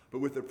 but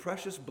with the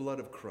precious blood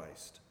of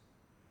Christ,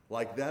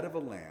 like that of a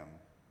lamb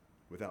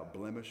without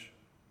blemish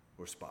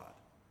or spot.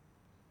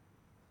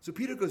 So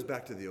Peter goes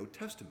back to the Old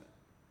Testament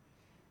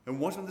and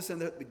wants them to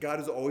understand that God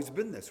has always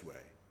been this way.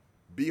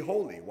 Be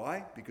holy.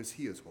 Why? Because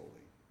he is holy.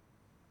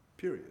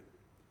 Period.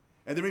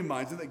 And then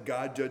reminds them that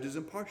God judges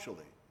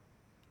impartially.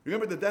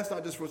 Remember that that's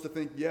not just for us to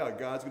think, yeah,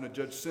 God's going to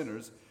judge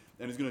sinners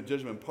and he's going to judge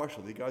them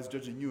impartially. God's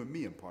judging you and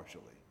me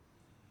impartially.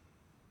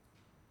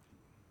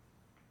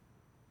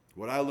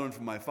 What I learned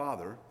from my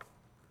father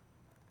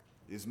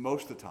is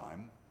most of the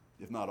time,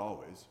 if not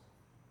always,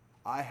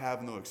 I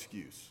have no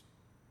excuse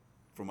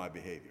for my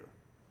behavior.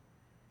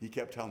 He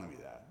kept telling me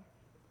that.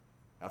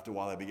 After a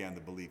while, I began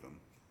to believe him.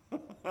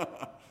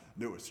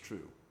 Knew it's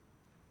true.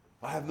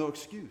 I have no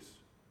excuse.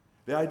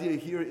 The idea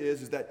here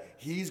is that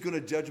he's going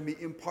to judge me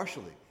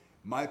impartially.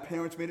 My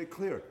parents made it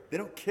clear. They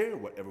don't care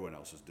what everyone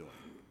else is doing.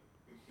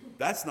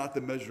 That's not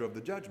the measure of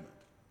the judgment.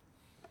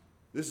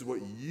 This is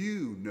what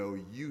you know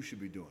you should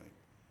be doing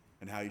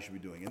and how you should be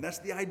doing. And that's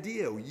the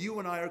idea. You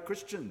and I are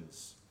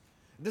Christians.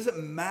 It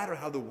doesn't matter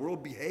how the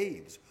world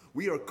behaves.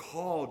 We are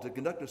called to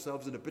conduct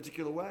ourselves in a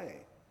particular way.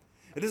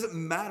 It doesn't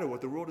matter what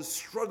the world is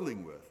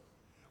struggling with.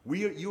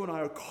 You and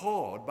I are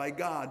called by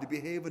God to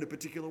behave in a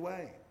particular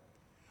way.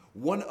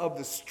 One of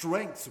the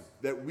strengths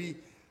that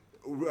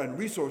and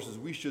resources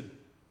we should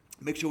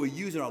make sure we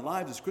use in our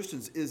lives as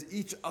Christians is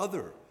each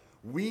other.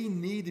 We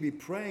need to be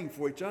praying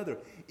for each other.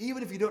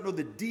 Even if you don't know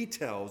the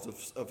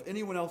details of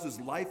anyone else's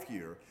life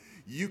here,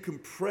 you can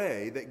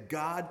pray that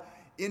God,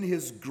 in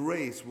his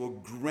grace, will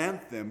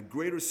grant them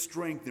greater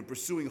strength in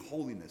pursuing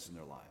holiness in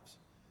their lives.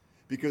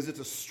 Because it's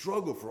a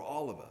struggle for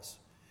all of us.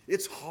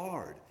 It's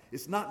hard.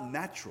 It's not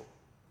natural.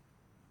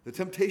 The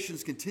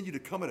temptations continue to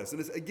come at us. And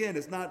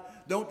it's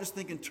not, don't just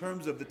think in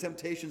terms of the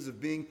temptations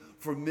of being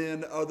for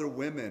men, other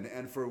women,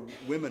 and for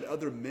women,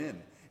 other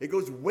men. It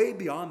goes way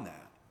beyond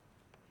that.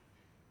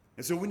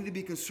 And so we need to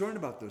be concerned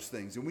about those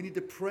things, and we need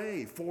to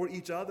pray for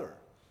each other.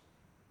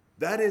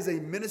 That is a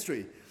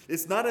ministry.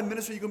 It's not a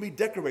ministry you're going to be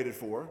decorated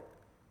for.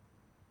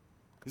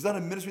 It's not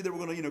a ministry that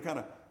we're going to, kind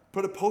of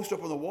put a poster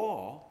up on the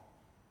wall.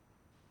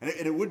 And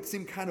it would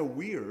seem kind of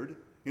weird,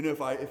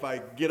 if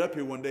I get up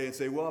here one day and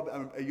say, well,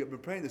 I've been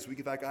praying this week.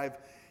 In fact,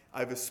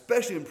 I've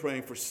especially been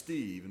praying for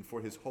Steve and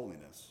for his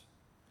holiness.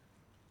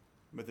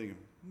 I'm thinking,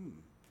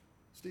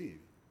 Steve,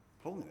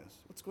 holiness?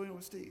 What's going on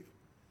with Steve?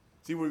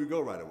 See where we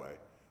go right away.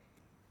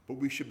 But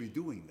we should be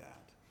doing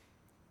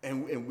that.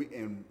 And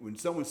when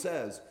someone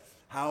says,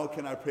 how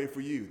can I pray for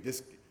you?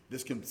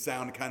 This can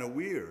sound kind of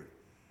weird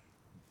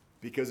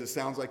because it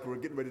sounds like we're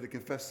getting ready to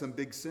confess some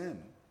big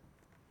sin.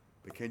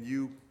 But can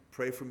you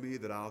pray for me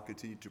that I'll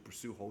continue to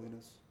pursue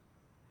holiness?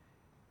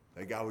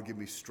 That God will give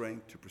me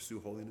strength to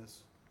pursue holiness?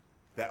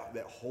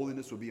 That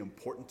holiness will be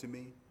important to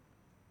me?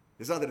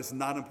 It's not that it's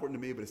not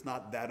important to me, but it's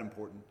not that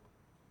important.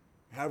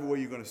 However way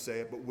you're going to say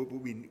it, but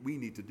we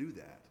need to do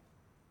that.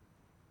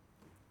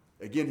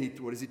 Again,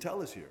 what does he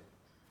tell us here?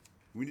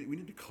 We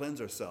need to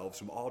cleanse ourselves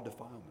from all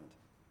defilement.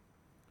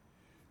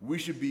 We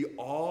should be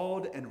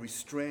awed and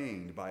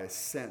restrained by a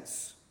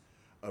sense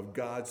of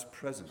God's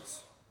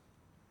presence.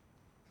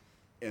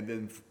 And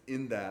then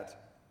in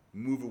that,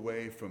 move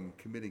away from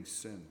committing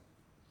sin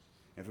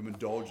and from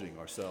indulging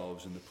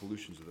ourselves in the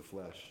pollutions of the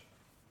flesh.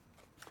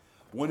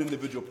 One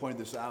individual pointed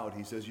this out.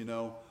 He says,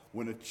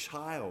 when a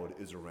child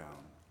is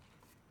around,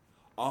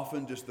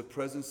 often just the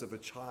presence of a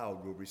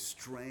child will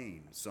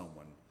restrain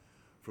someone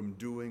from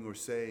doing or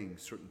saying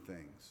certain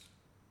things.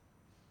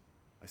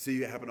 I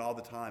see it happen all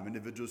the time.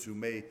 Individuals who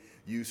may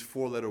use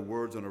 4-letter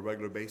words on a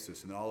regular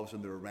basis, and all of a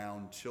sudden they're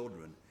around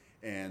children,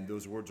 and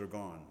those words are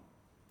gone.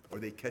 Or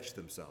they catch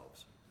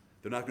themselves.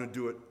 They're not going to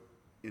do it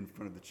in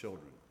front of the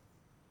children.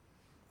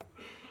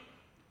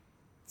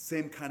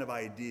 Same kind of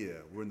idea.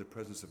 We're in the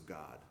presence of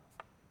God.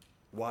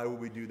 Why would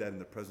we do that in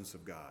the presence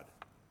of God?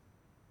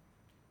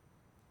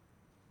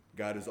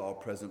 God is all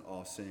present,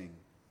 all seeing,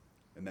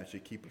 and that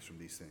should keep us from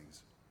these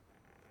things.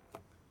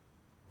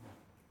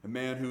 A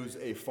man who's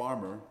a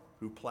farmer,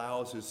 who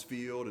plows his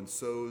field and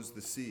sows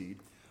the seed,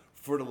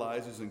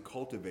 fertilizes and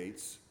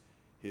cultivates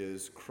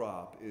his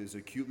crop, is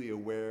acutely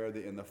aware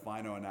that in the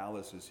final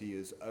analysis he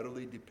is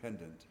utterly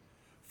dependent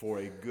for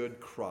a good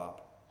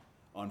crop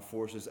on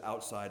forces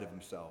outside of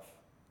himself,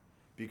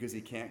 because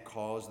he can't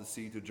cause the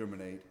seed to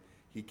germinate,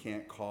 he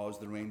can't cause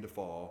the rain to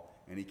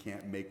fall, and he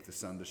can't make the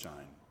sun to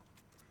shine.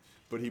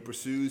 But he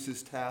pursues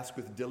his task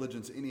with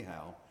diligence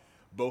anyhow,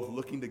 both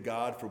looking to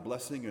God for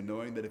blessing and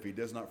knowing that if he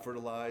does not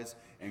fertilize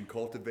and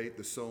cultivate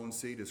the sown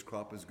seed, his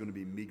crop is going to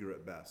be meager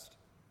at best.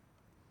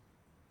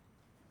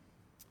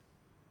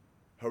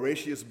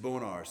 Horatius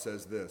Bonar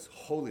says this: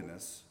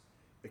 holiness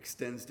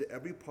extends to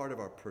every part of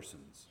our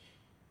persons.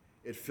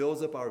 It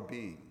fills up our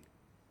being.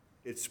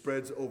 It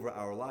spreads over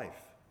our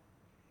life.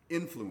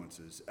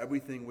 influences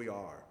everything we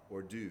are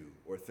or do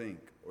or think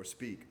or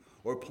speak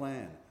or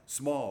plan,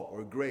 small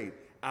or great,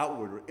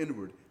 outward or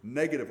inward,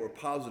 negative or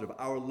positive,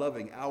 our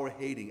loving, our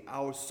hating,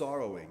 our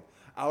sorrowing,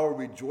 our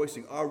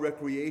rejoicing, our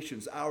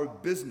recreations, our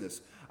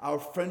business, our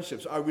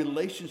friendships, our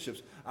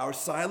relationships, our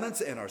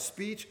silence and our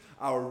speech,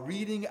 our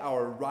reading,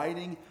 our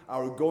writing,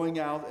 our going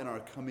out and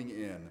our coming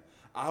in.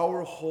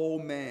 Our whole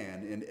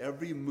man in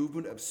every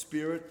movement of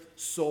spirit,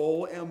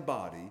 soul, and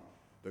body,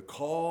 the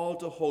call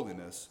to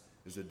holiness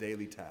is a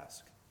daily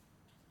task.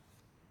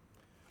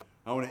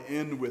 I want to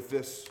end with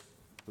this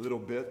little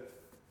bit.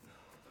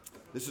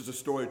 This is a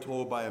story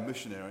told by a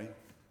missionary.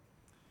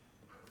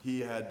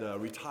 He had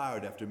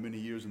retired after many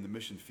years in the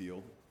mission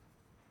field,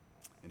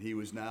 and he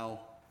was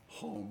now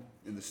home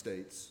in the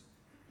States.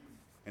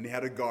 And he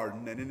had a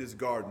garden, and in his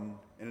garden,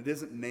 and it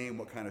doesn't name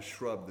what kind of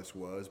shrub this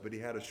was, but he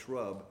had a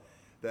shrub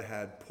that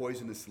had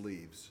poisonous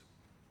leaves.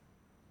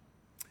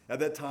 At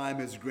that time,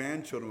 his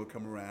grandchildren would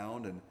come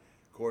around, and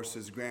of course,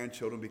 his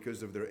grandchildren,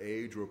 because of their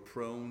age, were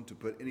prone to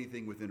put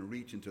anything within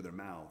reach into their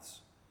mouths.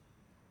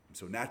 And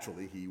so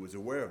naturally, he was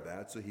aware of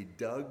that, so he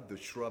dug the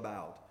shrub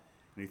out,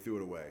 and he threw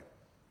it away.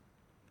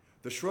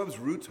 The shrub's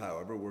roots,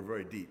 however, were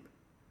very deep,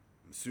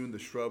 and soon the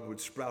shrub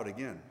would sprout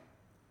again.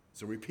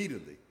 So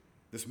repeatedly,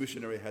 this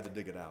missionary had to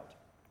dig it out.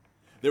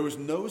 There was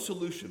no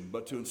solution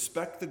but to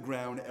inspect the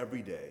ground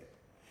every day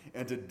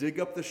and to dig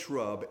up the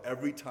shrub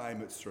every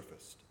time it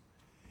surfaced.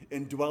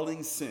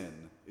 Indwelling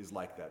sin is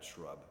like that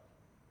shrub.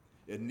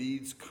 It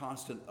needs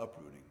constant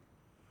uprooting.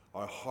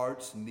 Our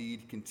hearts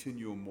need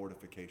continual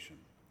mortification.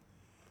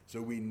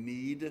 So we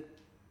need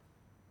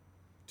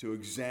to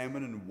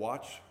examine and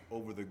watch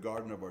over the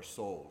garden of our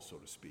souls, so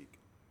to speak,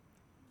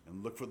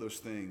 and look for those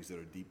things that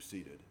are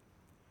deep-seated.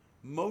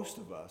 Most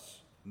of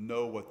us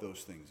know what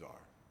those things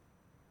are.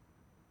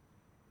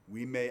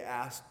 We may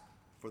ask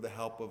for the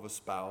help of a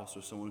spouse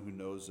or someone who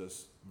knows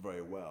us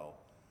very well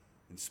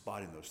in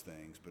spotting those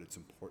things, but it's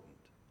important.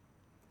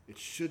 It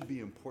should be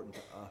important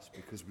to us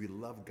because we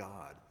love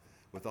God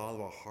with all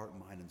of our heart,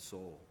 mind, and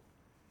soul.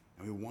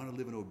 And we want to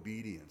live in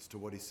obedience to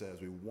what he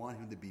says. We want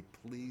him to be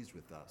pleased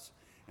with us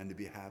and to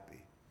be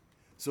happy.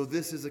 So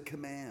this is a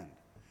command,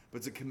 but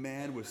it's a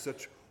command with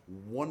such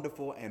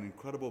wonderful and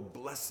incredible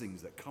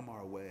blessings that come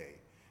our way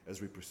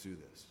as we pursue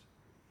this.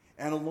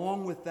 And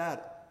along with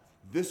that,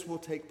 this will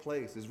take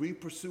place as we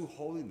pursue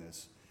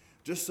holiness.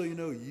 Just so you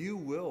know, you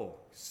will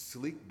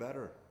sleep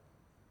better.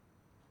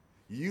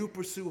 You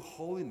pursue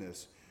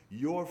holiness,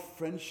 your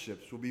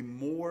friendships will be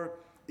more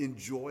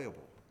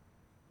enjoyable.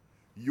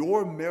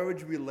 Your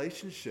marriage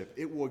relationship,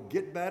 it will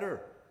get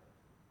better.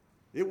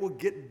 It will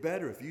get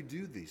better if you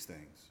do these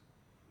things.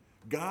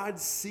 God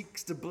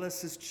seeks to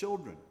bless his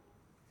children.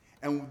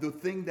 And the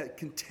thing that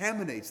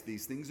contaminates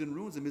these things and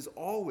ruins them is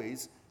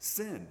always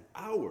sin,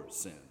 our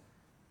sin.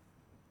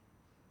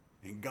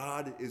 And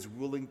God is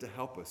willing to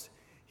help us.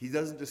 He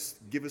doesn't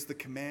just give us the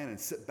command and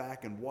sit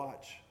back and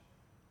watch.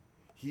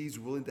 He's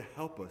willing to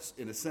help us,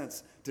 in a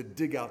sense, to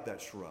dig out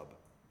that shrub.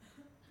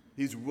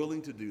 He's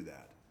willing to do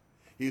that.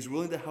 He's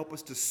willing to help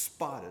us to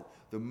spot it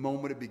the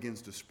moment it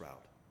begins to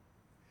sprout.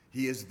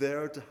 He is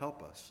there to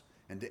help us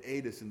and to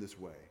aid us in this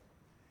way.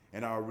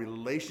 And our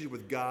relationship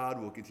with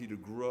God will continue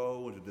to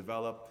grow and to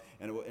develop,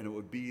 and it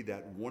will be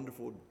that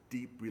wonderful,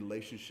 deep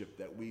relationship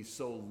that we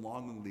so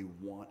longingly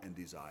want and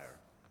desire.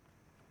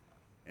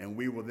 And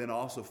we will then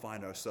also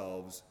find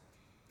ourselves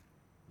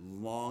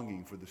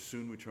longing for the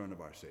soon return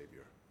of our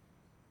Savior,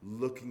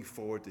 looking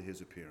forward to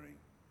his appearing,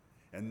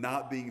 and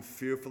not being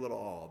fearful at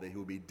all that he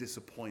will be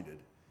disappointed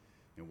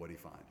in what he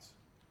finds.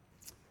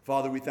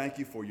 Father, we thank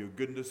you for your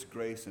goodness,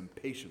 grace, and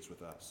patience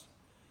with us.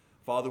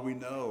 Father, we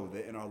know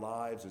that in our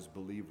lives as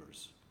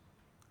believers,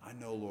 I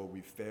know, Lord,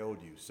 we've failed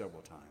you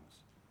several times.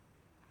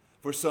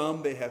 For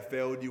some, they have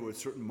failed you at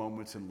certain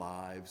moments in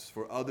lives.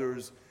 For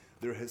others,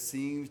 there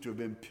seems to have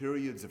been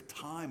periods of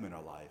time in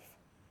our life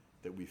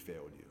that we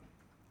failed you.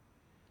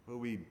 Well,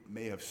 we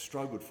may have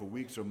struggled for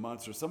weeks or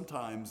months, or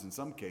sometimes, in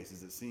some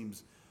cases, it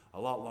seems a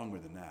lot longer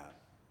than that.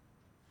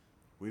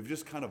 We've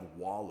just kind of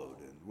wallowed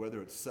in,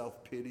 whether it's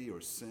self-pity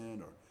or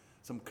sin or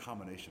some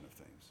combination of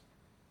things.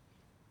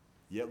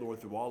 Yet,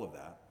 Lord, through all of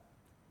that,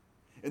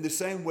 in the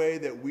same way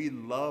that we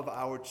love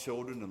our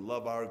children and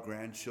love our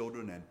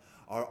grandchildren, and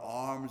our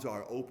arms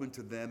are open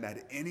to them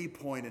at any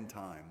point in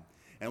time,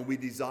 and we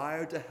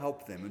desire to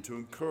help them and to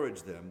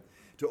encourage them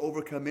to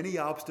overcome any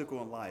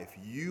obstacle in life,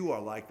 you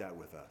are like that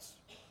with us.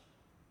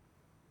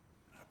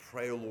 I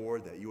pray, O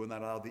Lord, that you will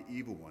not allow the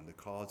evil one to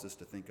cause us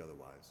to think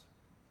otherwise.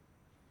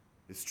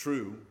 It's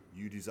true,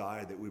 you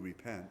desire that we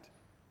repent,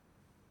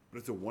 but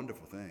it's a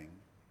wonderful thing.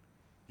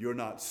 You're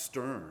not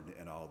stern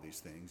in all these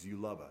things. You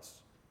love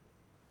us.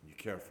 You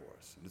care for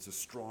us. And it's a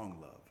strong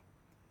love.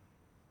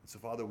 And so,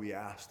 Father, we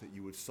ask that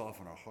you would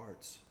soften our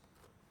hearts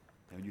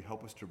and you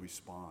help us to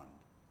respond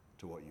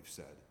to what you've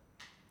said.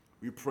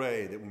 We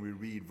pray that when we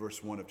read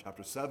verse 1 of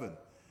chapter 7,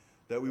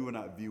 that we will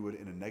not view it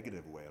in a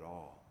negative way at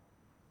all.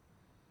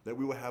 That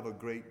we will have a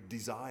great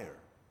desire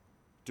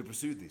to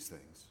pursue these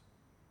things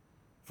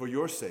for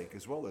your sake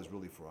as well as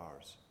really for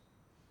ours.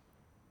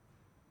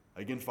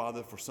 Again,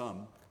 Father, for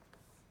some,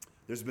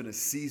 there's been a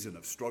season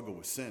of struggle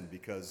with sin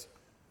because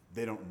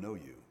they don't know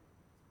you.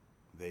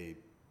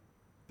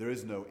 There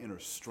is no inner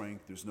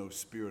strength. There's no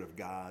Spirit of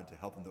God to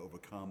help them to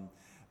overcome.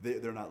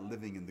 They're not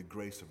living in the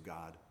grace of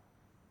God.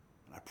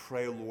 And I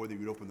pray, Lord, that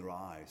you would open their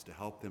eyes to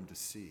help them to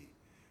see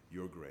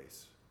your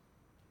grace.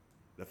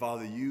 That,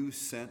 Father, you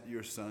sent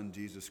your Son,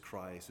 Jesus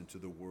Christ, into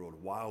the world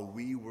while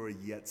we were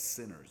yet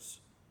sinners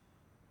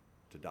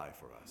to die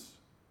for us,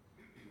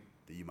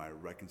 that you might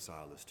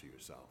reconcile us to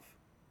yourself.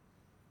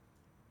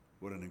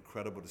 What an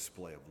incredible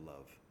display of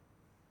love.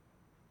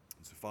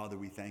 And so, Father,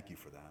 we thank you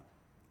for that.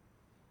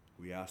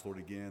 We ask, Lord,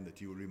 again, that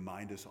you would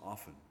remind us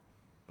often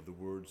of the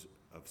words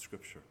of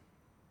Scripture,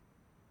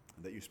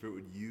 and that your Spirit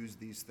would use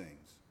these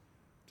things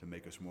to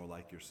make us more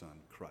like your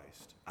Son,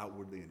 Christ,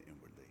 outwardly and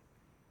inwardly.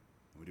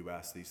 And we do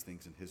ask these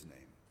things in his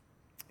name.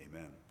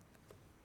 Amen.